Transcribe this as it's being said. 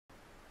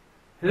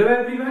Hello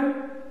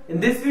everyone, in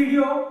this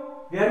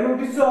video we are going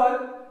to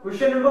solve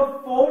question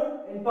number 4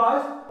 in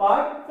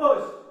part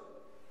first.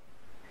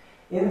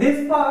 In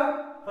this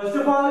part, first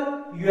of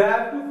all you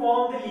have to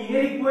form the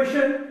linear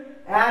equation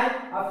and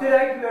after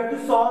that you have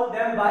to solve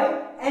them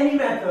by any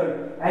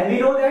method. And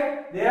we know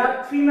that there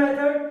are three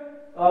methods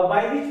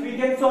by which we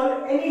can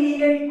solve any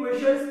linear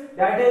equations,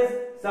 that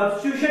is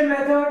substitution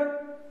method,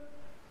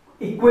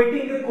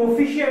 equating the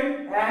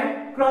coefficient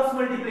and cross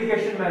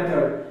multiplication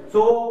method.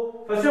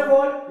 So first of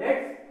all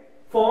let's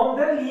form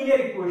the linear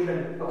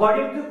equation.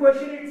 According to the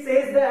question it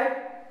says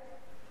that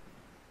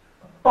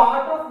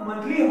part of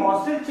monthly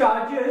hostel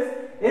charges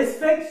is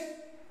fixed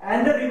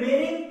and the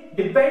remaining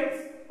depends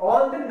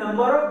on the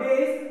number of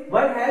days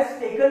one has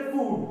taken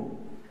food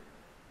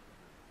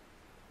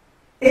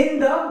in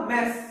the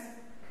mess.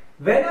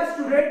 When a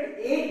student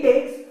A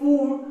takes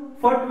food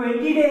for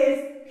 20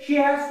 days, she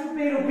has to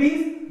pay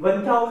rupees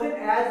 1000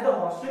 as the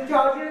hostel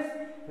charges,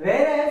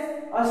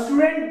 whereas a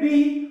student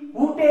B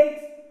who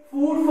takes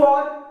food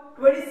for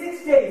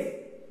 26 days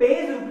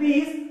pays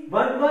rupees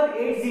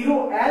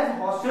 1180 as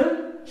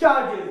hostel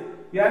charges.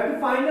 You have to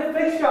find the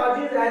fixed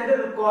charges and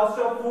the cost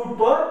of food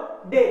per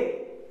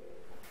day.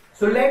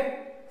 So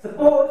let's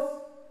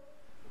suppose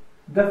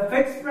the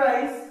fixed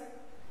price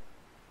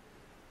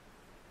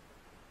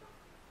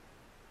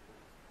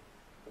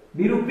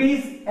be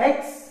rupees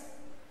X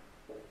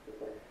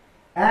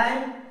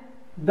and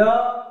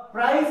the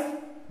price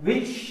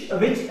which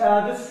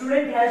the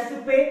student has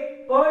to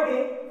pay per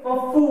day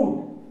for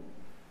food.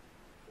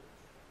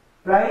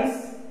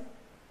 Price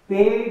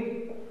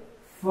paid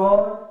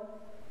for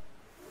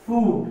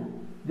food.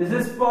 This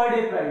is per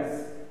day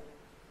price.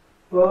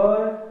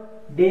 Per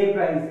day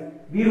price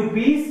be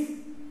rupees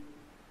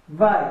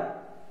Y.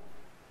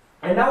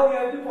 And now we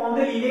have to form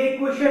the linear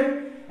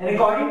equation. And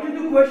according to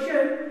the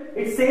question,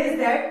 it says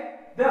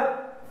that the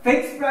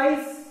fixed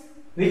price,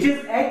 which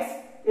is X,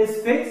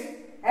 is fixed,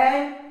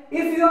 and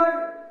if you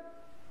are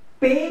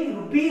paying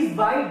rupees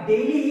Y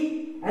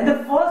daily and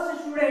the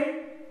first student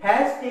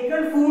has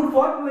taken food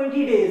for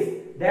 20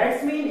 days,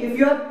 that means if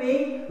you are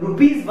paying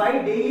rupees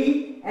Y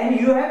daily and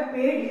you have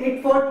paid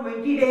it for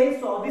 20 days,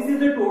 so obviously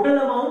the total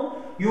amount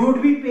you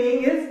would be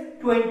paying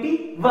is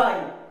 20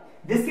 Y.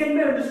 This can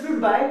be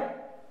understood by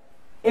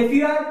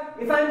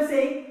if I am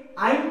saying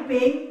I am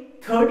paying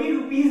 30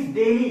 rupees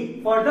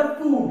daily for the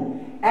food,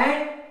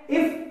 and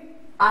if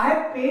I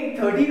have paid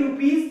 30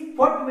 rupees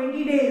for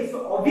 20 days,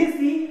 so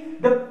obviously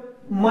the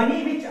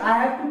money which I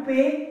have to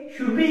pay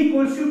should be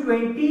equals to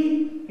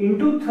 20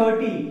 into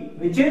 30,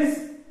 which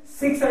is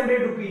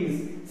 600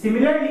 rupees.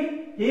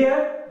 Similarly,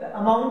 here the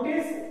amount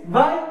is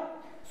Y.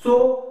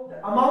 So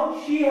the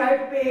amount she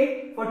had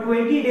paid for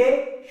 20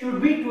 days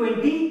should be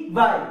 20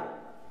 Y.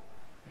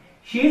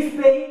 She is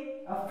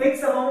paying a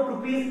fixed amount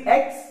rupees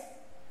X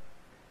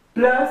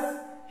plus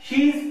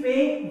she is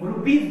paying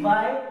rupees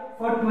Y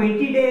for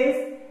 20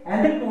 days,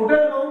 and the total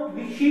amount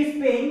which she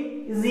is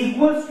paying is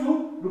equals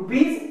to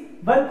rupees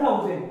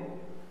 1000.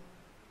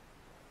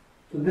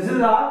 So this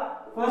is our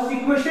first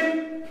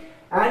equation,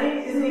 and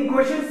it is in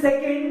equation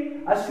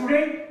second, a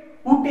student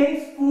who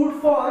takes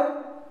food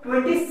for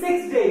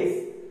 26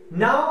 days.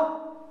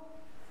 Now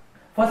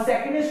for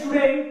second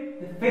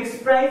student the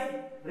fixed price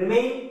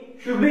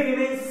should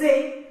remain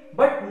same,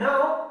 but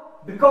now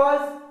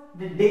because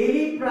the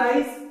daily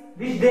price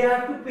which they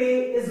have to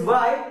pay is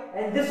Y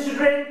and this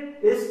student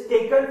is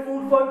taken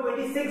food for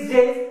 26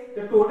 days,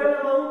 the total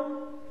amount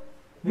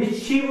which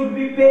she would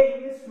be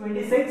paying is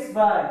 26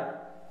 Y.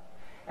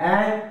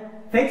 And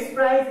fixed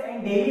price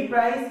and daily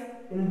price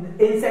in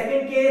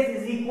second case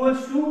is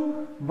equals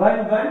to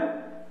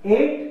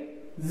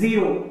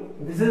 1180.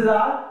 This is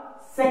our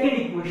second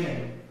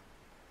equation.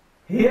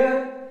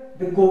 Here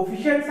the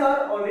coefficients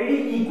are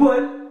already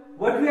equal.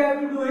 What we have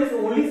to do is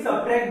only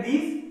subtract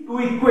these two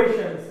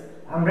equations.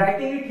 I am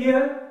writing it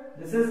here.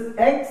 This is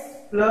X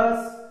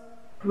plus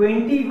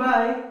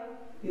 20Y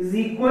is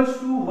equals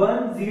to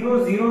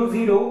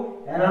 1000,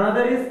 and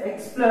another is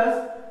X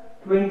plus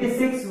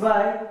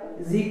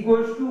 26Y is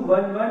equals to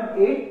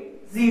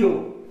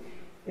 1180.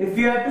 If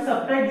you have to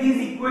subtract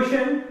these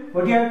equations,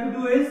 what you have to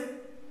do is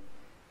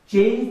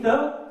change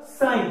the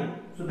sign.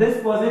 So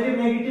this positive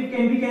negative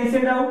can be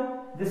cancelled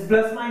out. This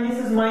plus minus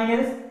is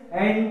minus,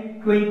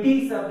 and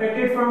 20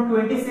 subtracted from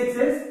 26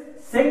 is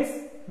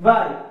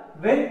 6Y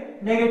with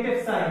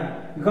negative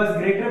sign, because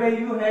greater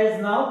value has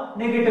now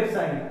negative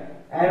sign.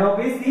 And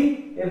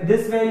obviously if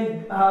this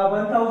value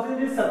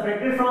 1000 is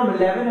subtracted from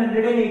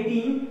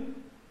 1118,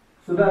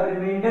 so the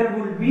remainder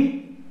will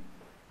be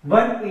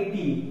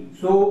 180.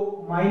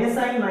 So minus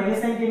sign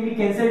can be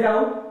cancelled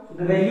out. So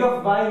the value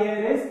of Y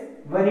here is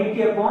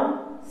 180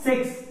 upon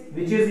 6,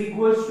 which is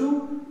equals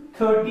to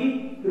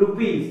 30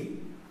 rupees.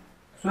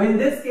 So in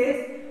this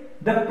case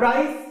the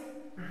price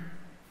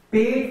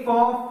paid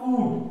for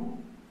food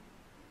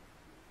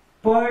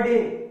per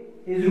day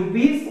is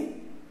rupees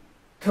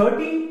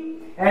 30,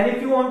 and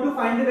if you want to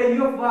find the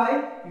value of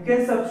Y, you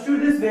can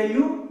substitute this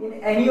value in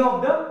any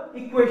of the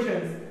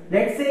equations.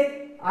 Let's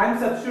say I am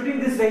substituting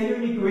this value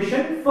in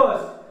equation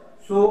first.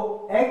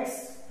 So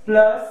x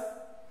plus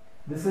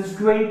this is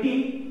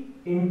 20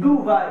 into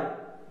y,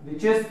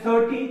 which is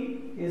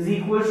 30, is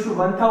equals to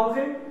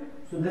 1000.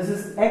 So this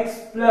is x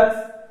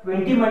plus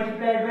 20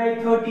 multiplied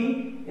by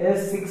 30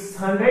 is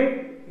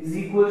 600 is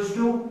equals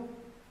to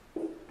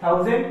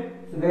 1000.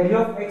 So value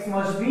of x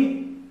must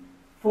be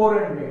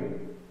 400.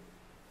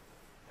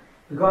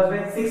 Because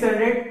when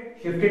 600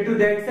 shifted to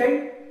that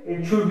side,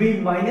 it should be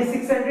minus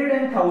 600,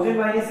 and 1000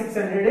 minus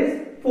 600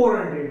 is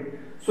 400.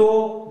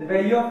 So the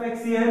value of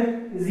x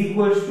here is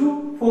equals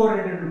to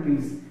 400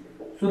 rupees.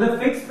 So the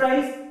fixed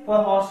price for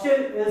hostel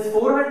is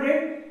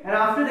 400, and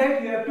after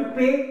that you have to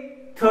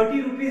pay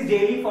 30 rupees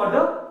daily for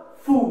the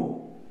food.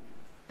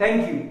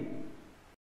 Thank you.